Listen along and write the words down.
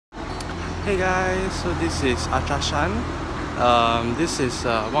Hey guys, so this is Achasan. This is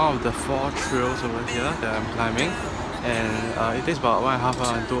one of the 4 trails over here that I'm climbing, and it takes about 1.5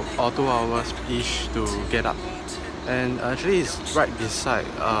 hours or 2 hours each to get up. And actually, it's right beside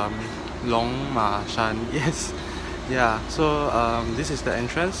Yongmasan. Yes, yeah. So this is the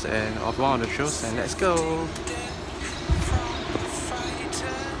entrance and of one of the trails, and let's go.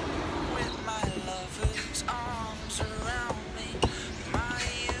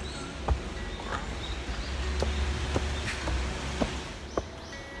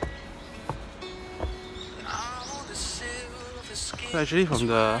 So actually from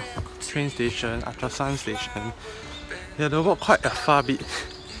the train station, Achasan station, you have to walk quite a far bit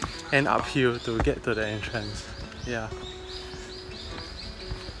and uphill to get to the entrance. Yeah.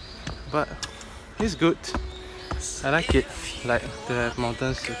 But it's good. I like it. Like to have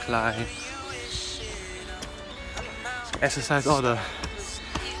mountains to climb. Exercise all the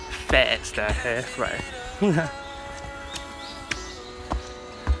fats that I have, right?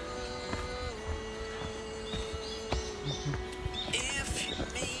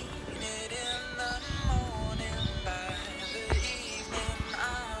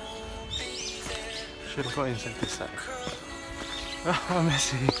 Should have got insecticide. Oh,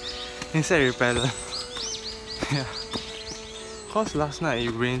 messy. Insect repellent. Yeah. Cause last night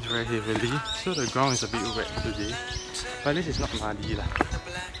it rained very heavily, so the ground is a bit wet today. But this is not muddy lah.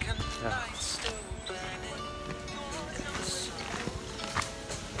 Yeah.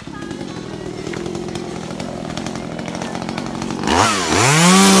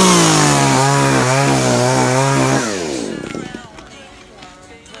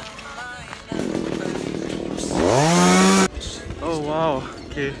 Oh wow,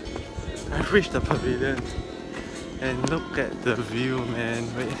 okay. I've reached the pavilion. And look at the view, man.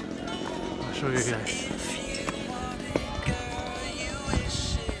 Wait, I'll show you guys. Can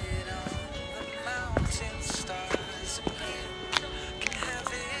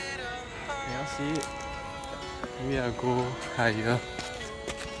you see it? Maybe I'll go higher.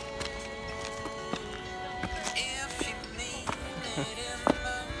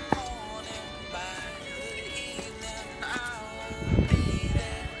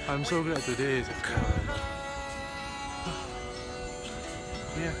 I'm so glad today is a Friday.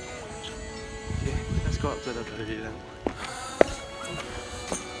 Yeah. Okay, let's go up to the pavilion.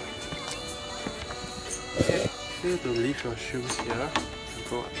 Okay, feel to leave your shoes here and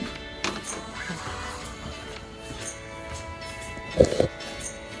go up.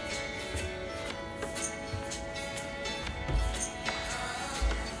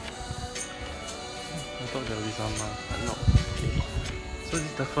 I thought there would be some, but no. Okay. So this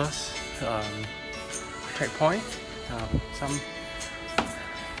is the first checkpoint.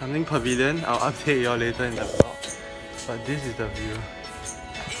 Something pavilion. I'll update you all later in the vlog. But this is the view.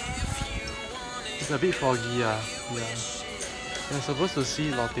 It's a bit foggy, yeah. You're supposed to see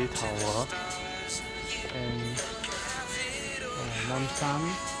Lotte Tower and Namsan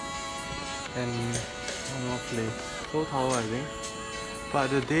and one more place. Seoul Tower, I think. But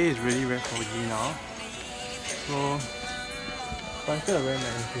the day is really very foggy now. So, but it's still a very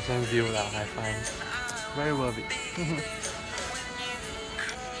magnificent view lah, I find. Very worth it.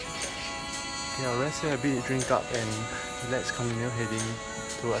 Yeah, rest here a bit, drink up, and let's continue heading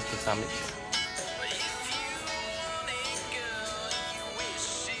towards the summit.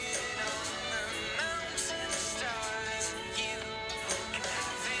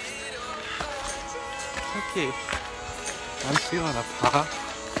 Okay, I'm still on the path.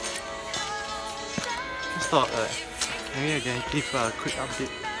 Just thought maybe I can give a quick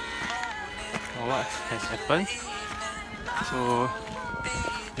update on what has happened. So,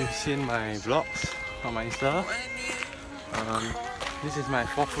 you've seen my vlogs on my Insta. This is my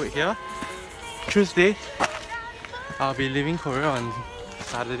 4th week here. Tuesday, I'll be leaving Korea on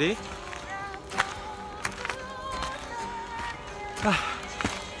Saturday.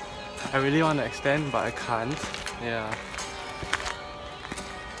 I really want to extend, but I can't. Yeah.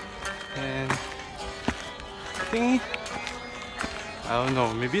 And I think, I don't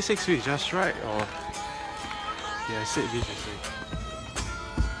know, maybe 6 weeks just right, or yeah, 6 weeks actually.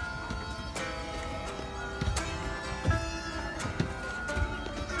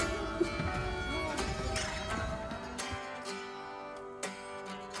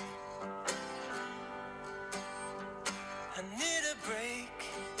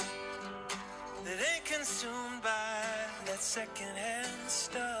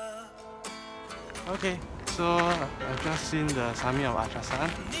 Okay, so I've just seen the summit of Achasan,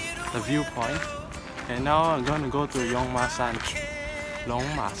 the viewpoint, and now I'm going to go to Yongmasan.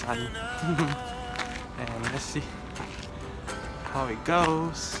 And let's see how it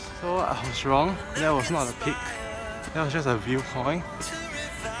goes. So I was wrong, that was not a peak, that was just a viewpoint.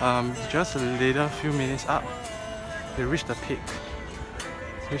 Just a little few minutes up, we reached the peak,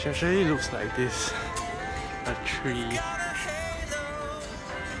 which actually looks like this, a tree.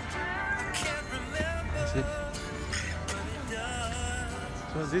 See?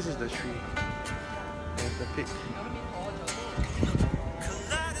 So this is the tree, there's the peak.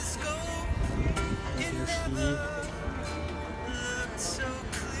 You can see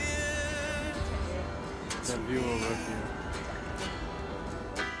the view over here.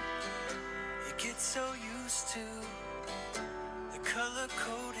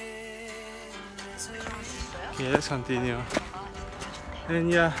 Okay, let's continue.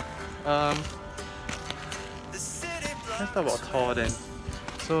 And yeah, let's talk about tall then.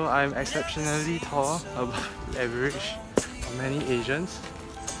 So I'm exceptionally tall, above average of many Asians.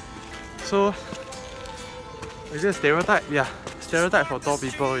 So is it a stereotype? Yeah, stereotype for tall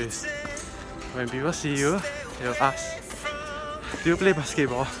people is when people see you, they'll ask, do you play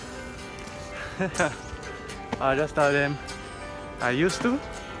basketball? I'll just tell them, I used to,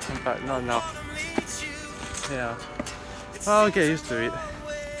 but not now. Yeah, I'll get used to it.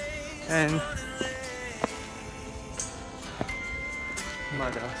 And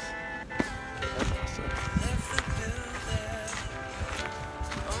what else? That's awesome.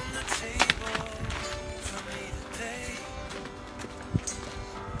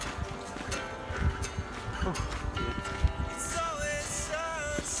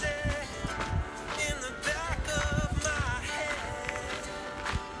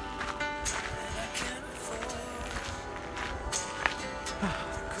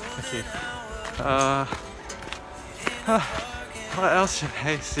 Okay. What else should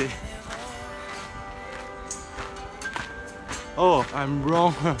I say? Oh, I'm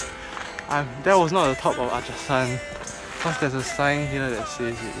wrong. That was not the top of Achasan, because there's a sign here that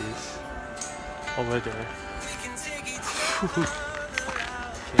says it is over there. Okay.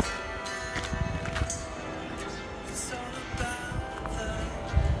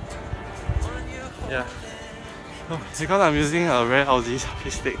 Yeah. Oh, because I'm using a very Aussie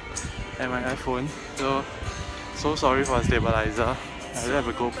selfie stick and my iPhone, so sorry for the stabilizer. I don't have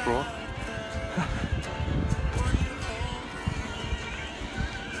a GoPro.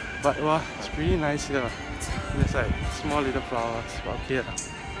 But wow, it's pretty nice here. There's like small little flowers, but okay.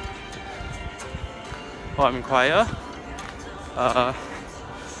 Oh, I'm in choir.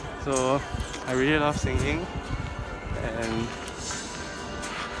 So I really love singing, and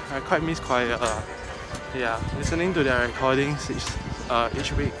I quite miss choir. Yeah, listening to their recordings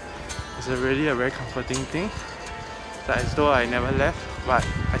each week is really a very comforting thing. It's like as though I never left, but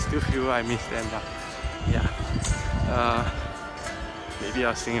I still feel I miss them. Yeah. Maybe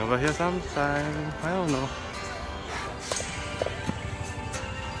I'll sing over here sometime. I don't know.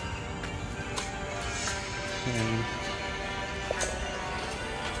 And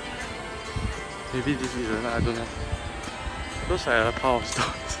maybe this is I don't know. Looks like a pile of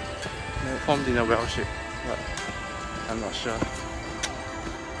stones formed in a well shape, but I'm not sure.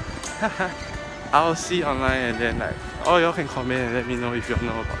 I'll see online, and then like, oh, y'all can comment and let me know if you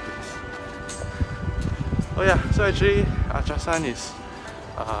know about this. Oh yeah, so actually Achasan is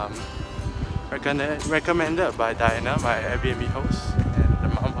recommended by Diana, my Airbnb host, and the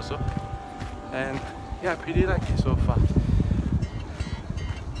mom also. And yeah, I pretty like it so far.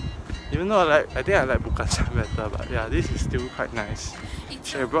 Even though I think I like Bukatan better, but yeah, this is still quite nice.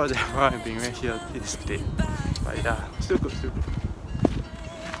 Should have brought them around and been right here instead. But yeah, still good, still good.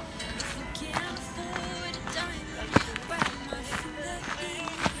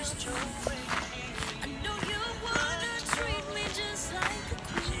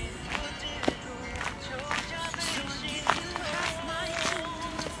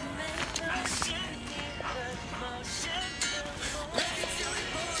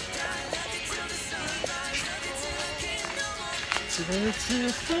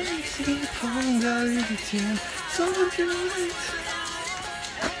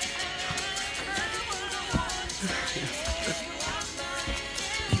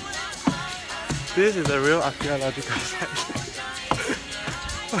 This is a real archaeological site.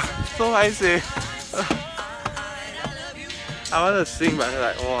 So I say, I want to sing, but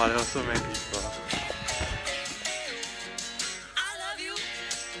like, oh, there were so many people.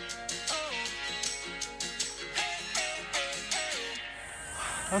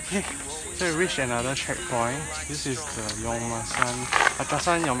 Okay, so we reached another checkpoint. This is the Yongmasan,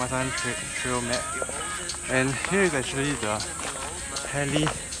 Achasan Yongmasan trail map, and here is actually the heli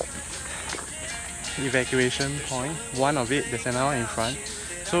evacuation point. One of it, there's another one in front.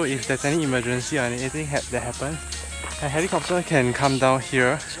 So if there's any emergency or anything that happens, a helicopter can come down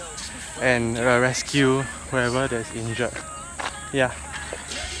here and rescue whoever that's injured. Yeah,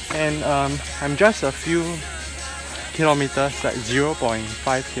 and I'm just a few kilometers, like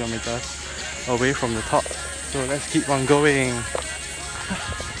 0.5 kilometers away from the top, so let's keep on going.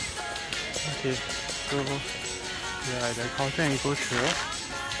 Okay, so yeah, the culture and eco trail,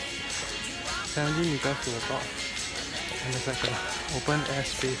 70 meters to the top, and there's like an open air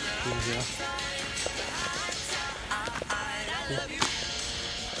space through here. Okay.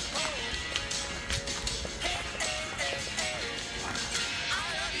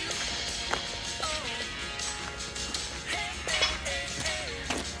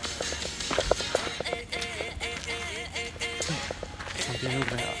 Continue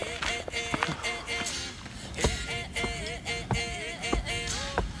going up.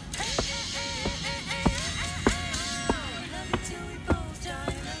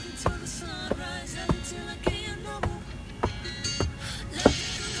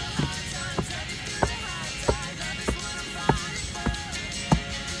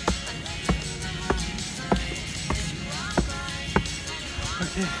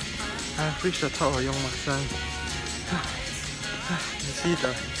 Okay, I've reached the top of Yongmasan. You see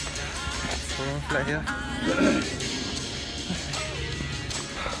the foreign flag here?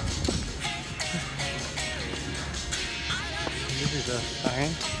 This is a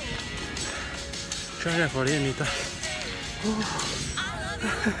sign. 348 meters.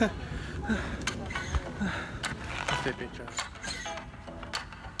 Let's take a picture.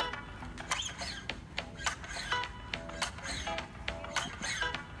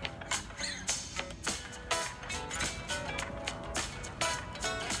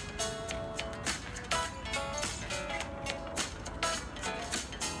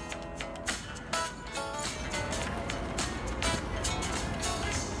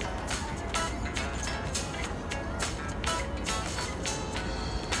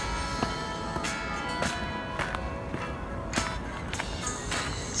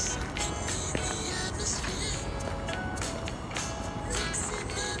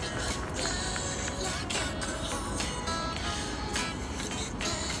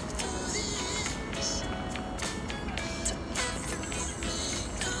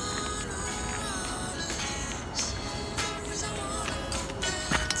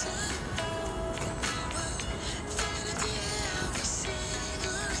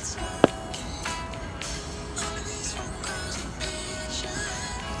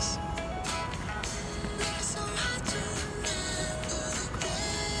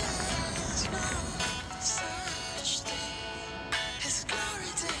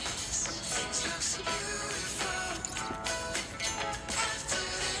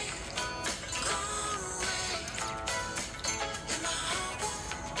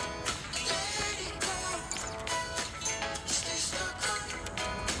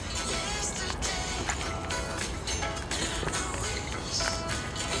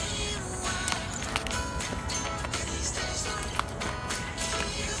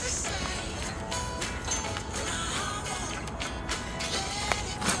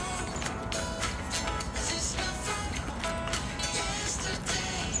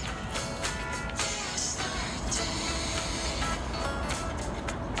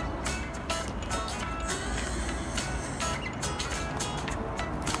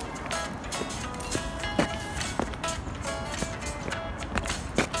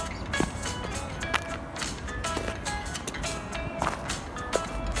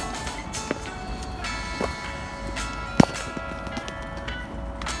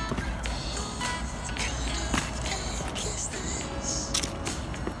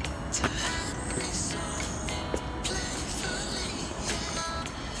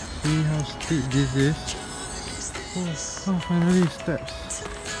 See how steep this is. Oh, finally steps.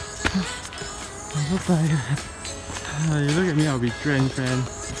 I'm so tired. You look at me, I'll be drenched, man.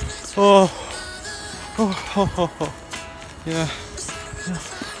 Yeah.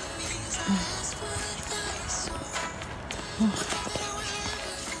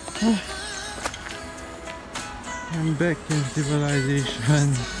 I'm back in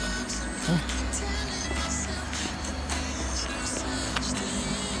civilization.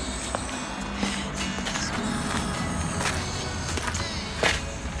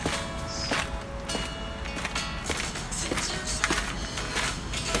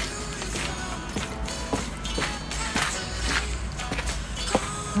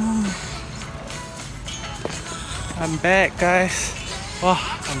 I'm back, guys. Oh,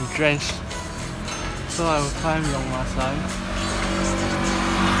 I'm drenched. So I will climb Yongmasan.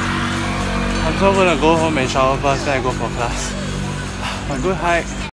 I'm so gonna go home and shower first, then I go for class. A good hike.